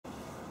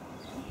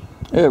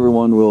Hey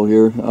everyone, Will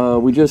here.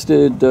 We just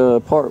did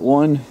part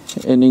 1,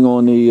 ending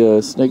on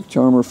the snake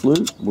charmer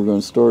flute. We're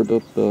going to start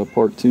up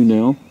part 2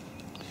 now.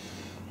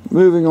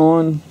 Moving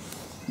on,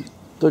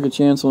 took a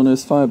chance on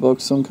this,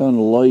 $5, some kind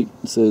of light.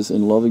 It says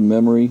in loving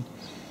memory,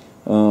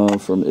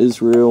 from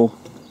Israel.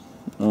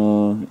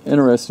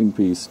 Interesting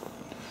piece.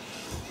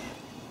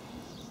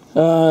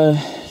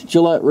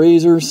 Gillette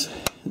razors.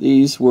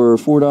 These were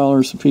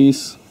 $4 a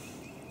piece.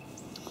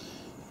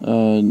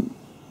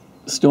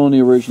 Still in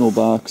the original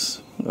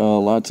box.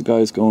 Lots of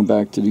guys going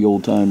back to the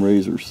old time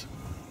razors.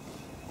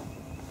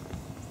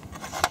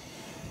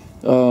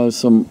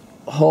 Some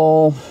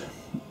Hall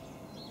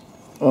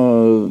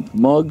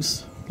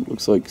mugs.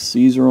 Looks like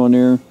Caesar on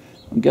there.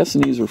 I'm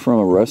guessing these are from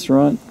a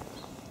restaurant.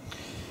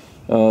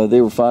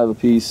 They were $5 a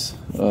piece.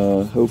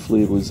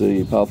 Hopefully it was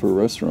a popular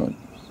restaurant.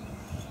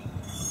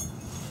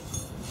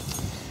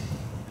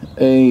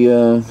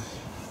 Let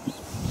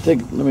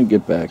me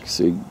get back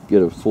so you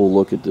get a full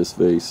look at this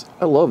vase.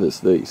 I love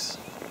this vase.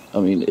 I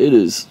mean, it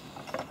is.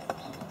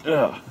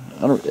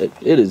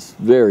 It is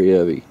very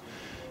heavy.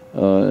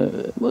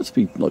 It must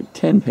be like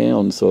 10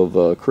 pounds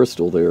of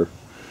crystal there.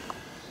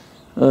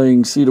 You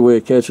can see the way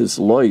it catches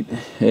light,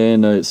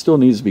 and it still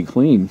needs to be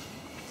clean.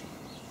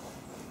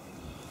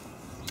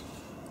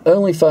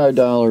 Only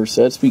 $5.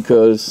 That's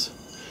because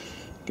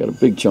got a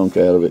big chunk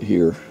out of it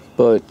here,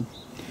 but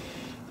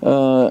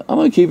I'm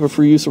gonna keep it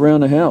for use around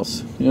the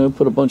house. You know,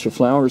 put a bunch of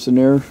flowers in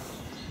there.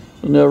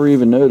 You'll never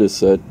even notice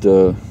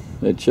that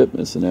chip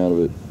missing out of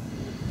it.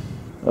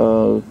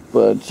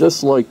 But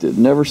just liked it.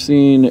 Never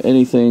seen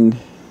anything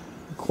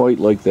quite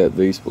like that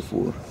vase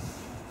before.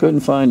 Couldn't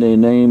find a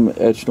name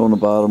etched on the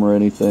bottom or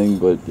anything,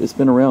 but it's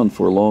been around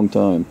for a long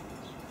time.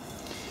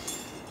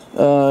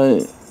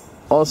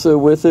 Also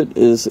with it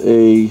is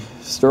a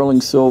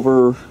sterling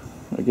silver,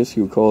 I guess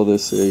you would call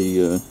this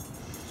a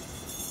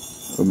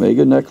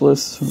Omega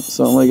necklace,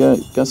 something like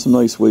that. Got some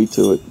nice weight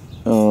to it.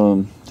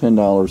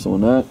 $10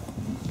 on that.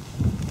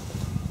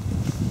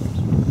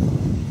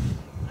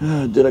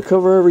 Did I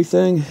cover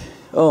everything?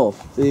 Oh,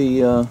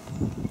 the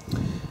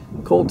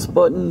Colts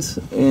buttons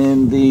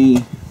and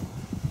the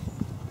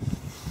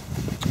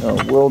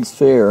World's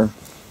Fair.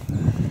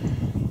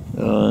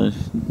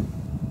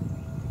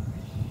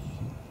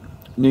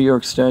 New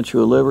York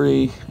Statue of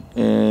Liberty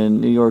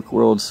and New York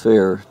World's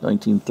Fair,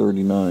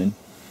 1939.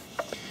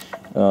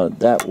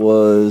 That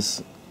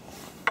was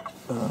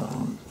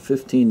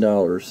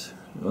 $15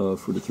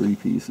 for the 3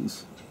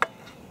 pieces.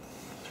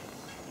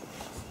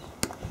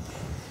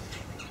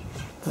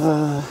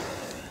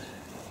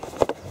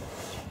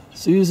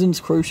 Susan's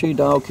crochet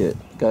doll kit.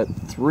 Got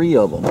 3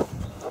 of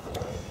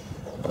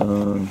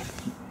them.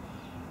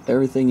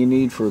 Everything you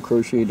need for a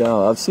crochet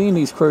doll. I've seen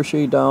these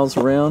crochet dolls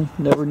around.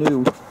 Never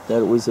knew that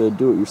it was a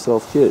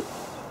do-it-yourself kit.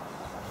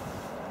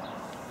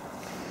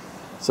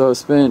 So I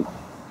spent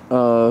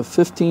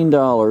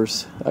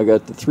 $15. I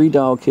got the 3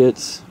 doll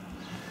kits,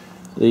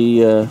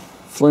 the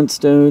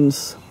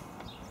Flintstones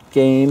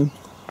game,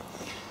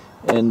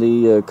 and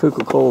the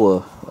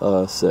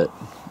Coca-Cola set,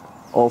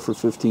 all for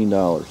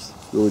 $15.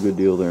 Really good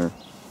deal there.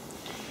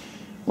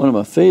 One of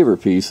my favorite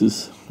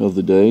pieces of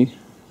the day.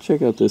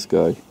 Check out this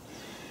guy.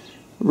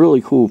 Really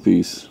cool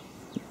piece.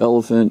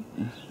 Elephant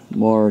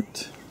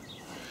marked.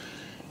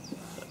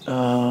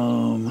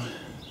 The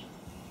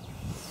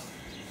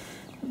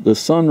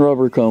Sun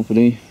Rubber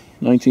Company,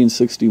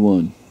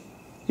 1961.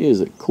 He is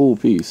a cool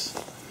piece.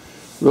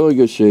 Really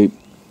good shape.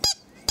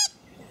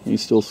 He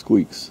still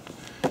squeaks.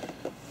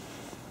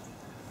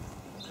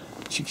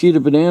 Chiquita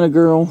Banana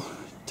Girl,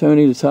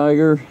 Tony the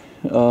Tiger,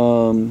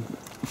 a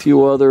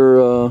few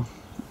other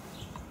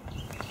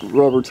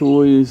rubber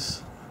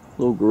toys,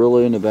 little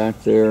gorilla in the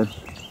back there,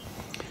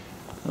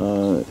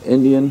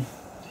 Indian,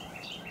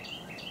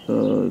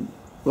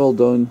 well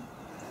done,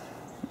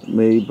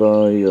 made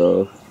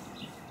by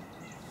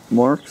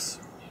Marks,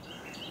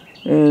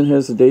 and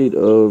has a date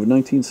of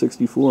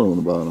 1964 on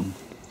the bottom.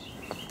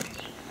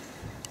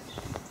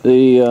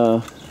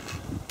 The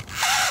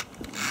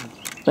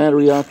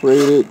battery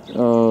operated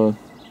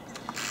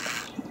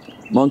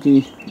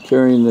monkey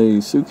carrying the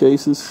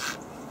suitcases,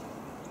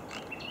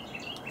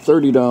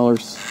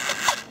 $30,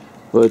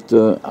 but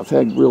I've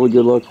had really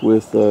good luck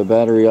with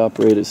battery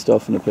operated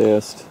stuff in the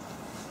past.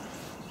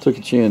 Took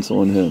a chance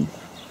on him.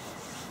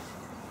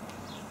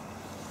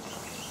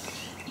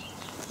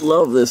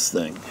 Love this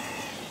thing.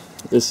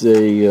 This is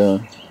a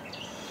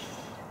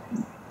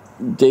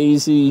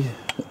Daisy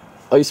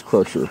ice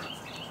crusher.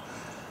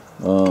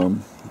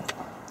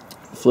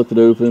 Flip it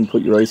open,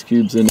 put your ice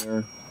cubes in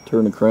there,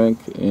 turn the crank,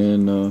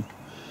 and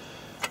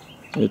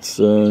it's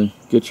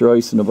get your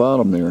ice in the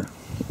bottom there.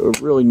 A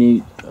really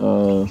neat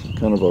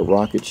kind of a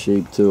rocket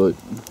shape to it.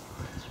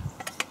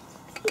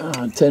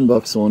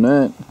 $10 on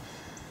that.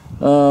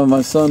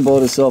 My son bought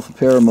himself a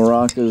pair of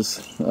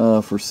maracas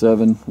for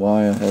 $7.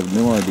 Why, I have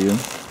no idea.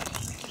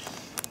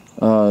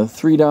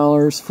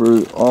 $3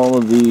 for all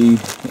of the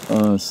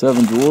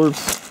 7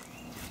 dwarves.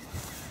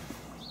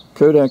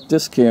 Kodak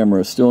disc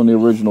camera, still in the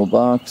original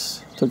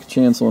box. Took a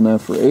chance on that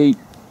for $8.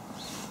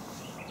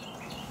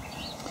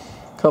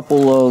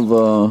 Couple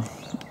of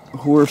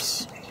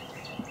horse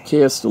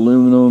cast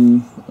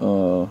aluminum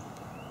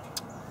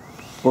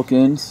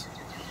bookends.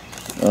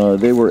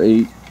 They were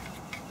 $8.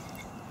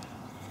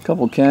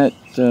 Couple cat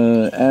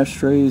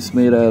ashtrays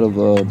made out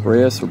of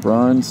brass or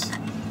bronze.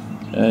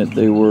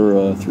 They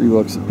were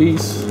 $3 a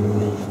piece.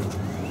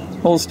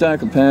 Whole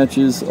stack of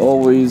patches.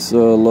 Always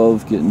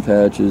love getting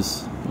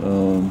patches.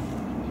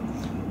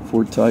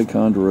 Fort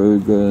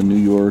Ticonderoga, New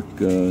York.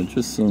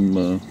 Just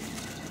some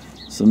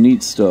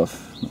neat stuff.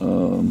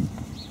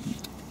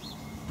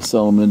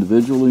 Sell them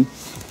individually.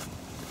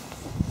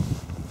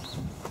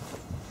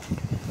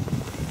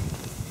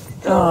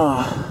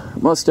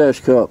 Mustache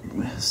cup,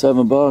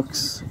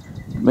 $7,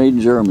 made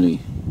in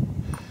Germany.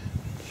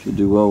 Should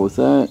do well with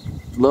that.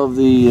 Love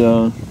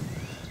the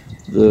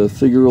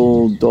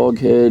figural dog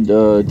head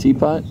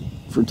teapot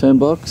for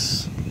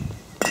 $10,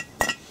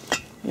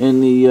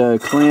 and the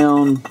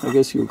clown, I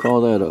guess you would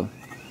call that a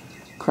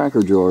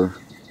cracker jar,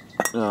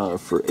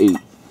 for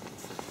 $8.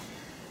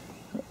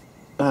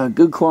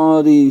 Good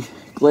quality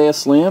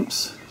glass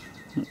lamps,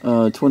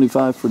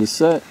 $25 for the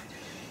set.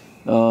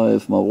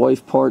 If my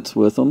wife parts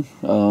with them,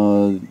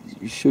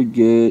 you should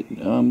get,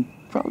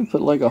 probably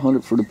put like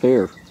 $100 for the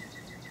pair.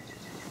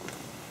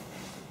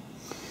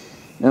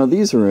 Now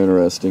these are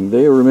interesting.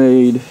 They were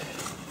made,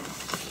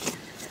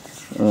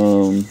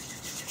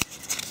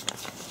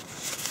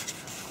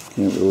 can't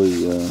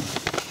really,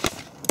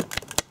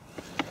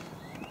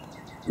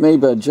 made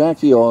by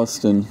Jackie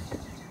Austin.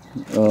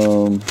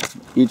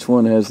 Each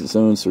one has its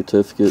own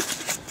certificate.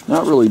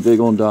 Not really big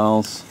on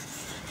dolls.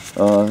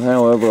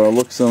 However, I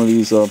looked some of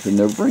these up and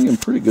they're bringing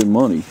pretty good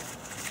money.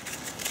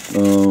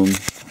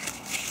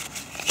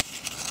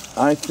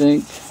 I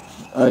think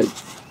I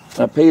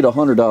paid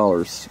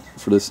 $100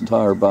 for this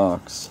entire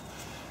box.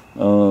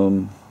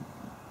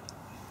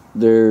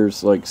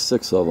 There's like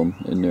 6 of them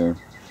in there.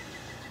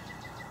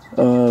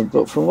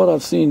 But from what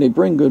I've seen, they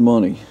bring good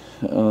money.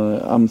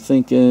 I'm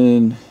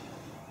thinking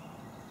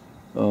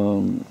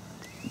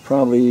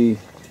probably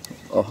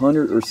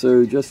 100 or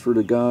so just for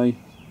the guy.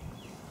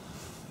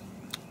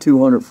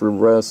 200 for the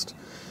rest.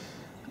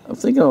 I'm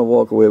thinking I'll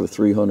walk away with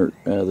 300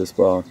 out of this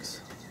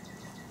box.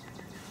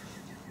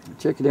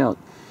 Check it out.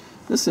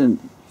 This is an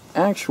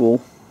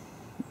actual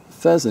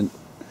pheasant.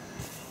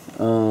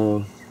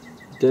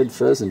 Dead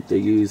pheasant they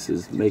use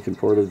as making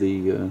part of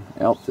the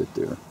outfit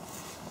there.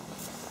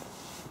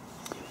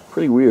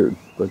 Pretty weird,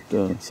 but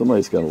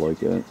somebody's got to like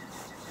that.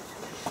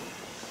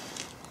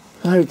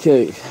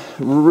 Okay,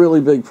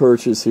 really big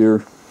purchase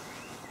here.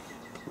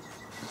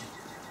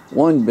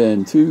 1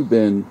 bin, 2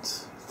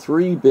 bins,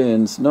 3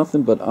 bins,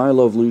 nothing but I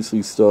Love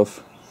Lucy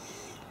stuff.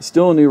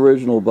 Still in the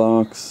original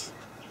box.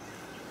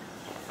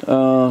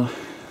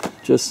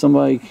 Just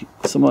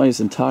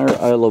somebody's entire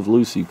I Love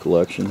Lucy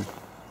collection.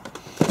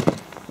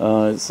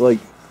 It's like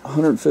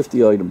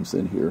 150 items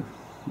in here.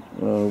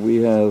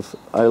 We have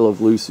I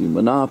Love Lucy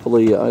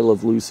Monopoly, I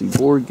Love Lucy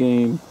board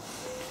game,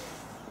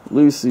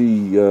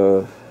 Lucy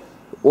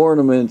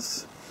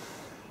ornaments,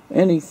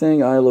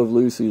 anything I Love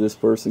Lucy this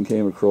person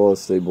came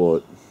across, they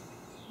bought.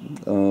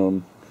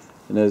 And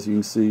as you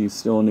can see,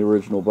 still in the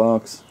original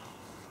box.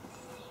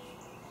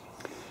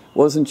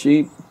 Wasn't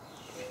cheap.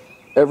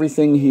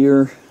 Everything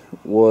here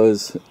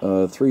was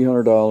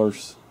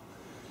 $300.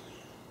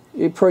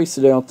 It priced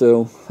it out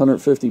though,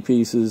 150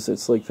 pieces.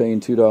 It's like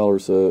paying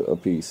 $2 a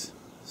piece.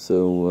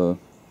 So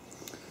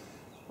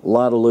a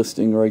lot of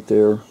listing right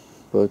there,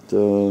 but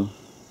I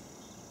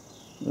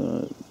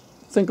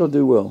think I'll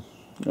do well.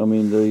 I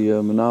mean,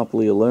 the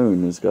Monopoly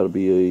alone has got to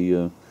be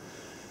a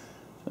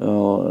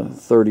 $30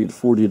 to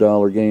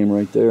 $40 game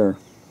right there.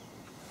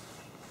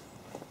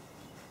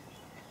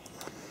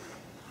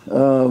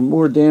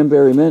 More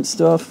Danbury Mint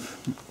stuff.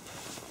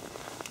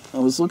 I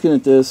was looking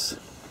at this,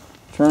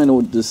 trying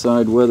to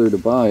decide whether to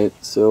buy it,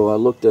 so I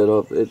looked that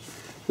up.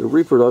 The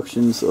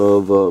reproductions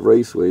of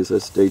raceways.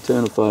 That's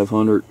Daytona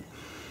 500.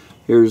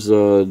 Here's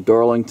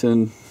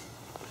Darlington,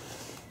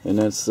 and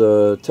that's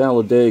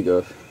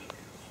Talladega.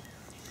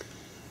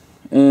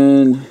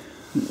 And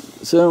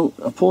so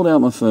I pulled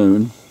out my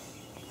phone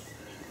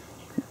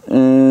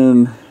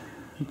and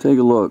take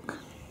a look.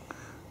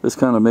 This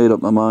kind of made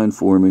up my mind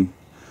for me.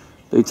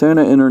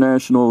 Daytona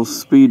International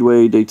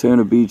Speedway,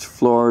 Daytona Beach,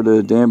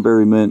 Florida,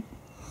 Danbury Mint.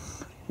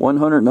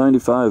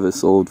 $195 it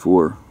sold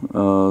for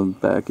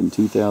back in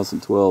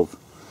 2012.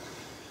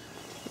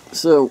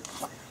 So,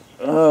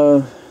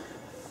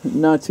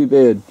 not too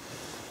bad.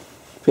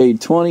 Paid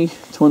 $20,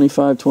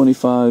 $25,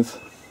 $25,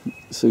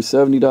 so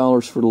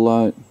 $70 for the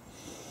lot.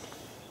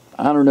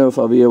 I don't know if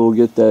I'll be able to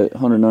get that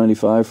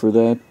 $195 for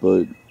that,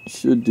 but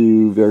should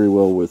do very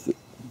well with it.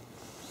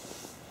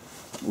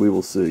 We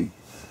will see.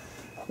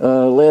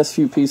 Last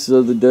few pieces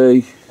of the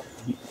day.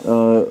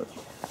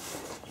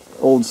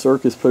 Old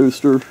circus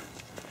poster.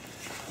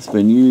 It's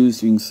been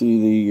used. You can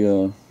see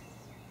the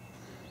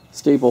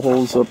staple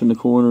holes up in the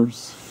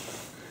corners.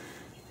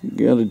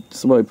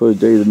 Somebody put a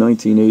date of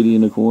 1980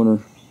 in the corner,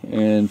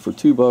 and for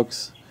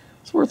 $2,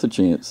 it's worth a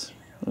chance.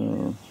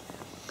 And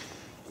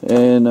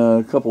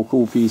a couple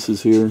cool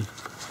pieces here.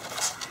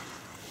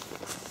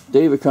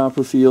 David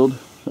Copperfield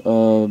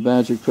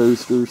magic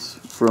posters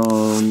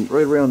from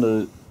right around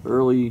the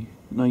early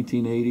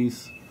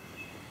 1980s.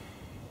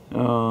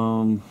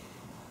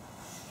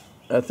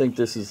 I think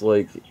this is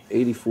like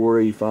 84,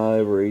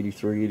 85, or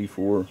 83,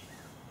 84.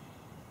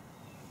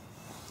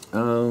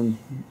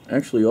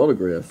 Actually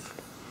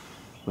autographed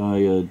by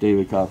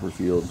David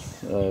Copperfield.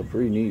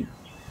 Pretty neat.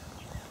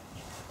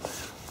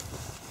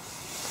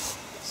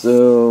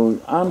 So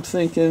I'm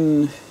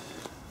thinking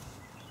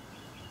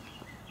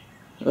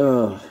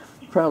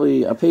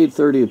probably, I paid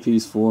 30 a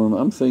piece for them.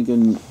 I'm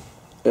thinking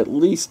at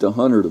least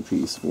 100 a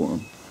piece for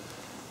them,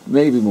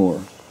 maybe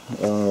more,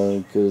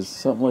 because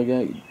something like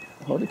that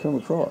hard to come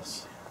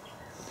across.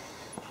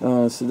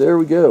 So there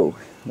we go.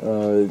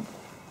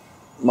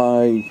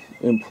 My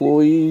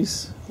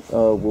employees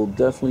will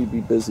definitely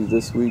be busy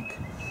this week.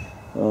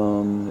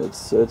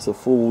 It's a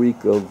full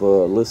week of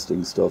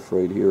listing stuff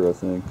right here, I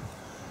think.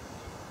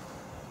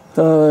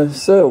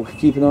 So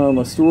keep an eye on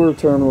my store,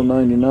 Terminal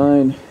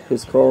 99.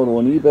 It's called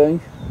on eBay,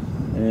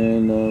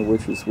 and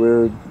which is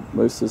where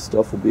most of this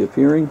stuff will be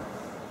appearing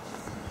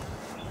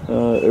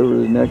over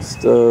the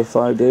next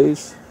 5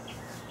 days.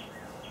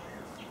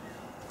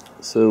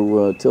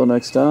 So till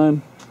next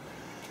time,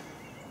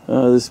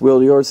 this is Will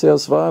the Yard Sale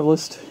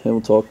Survivalist, and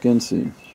we'll talk again soon.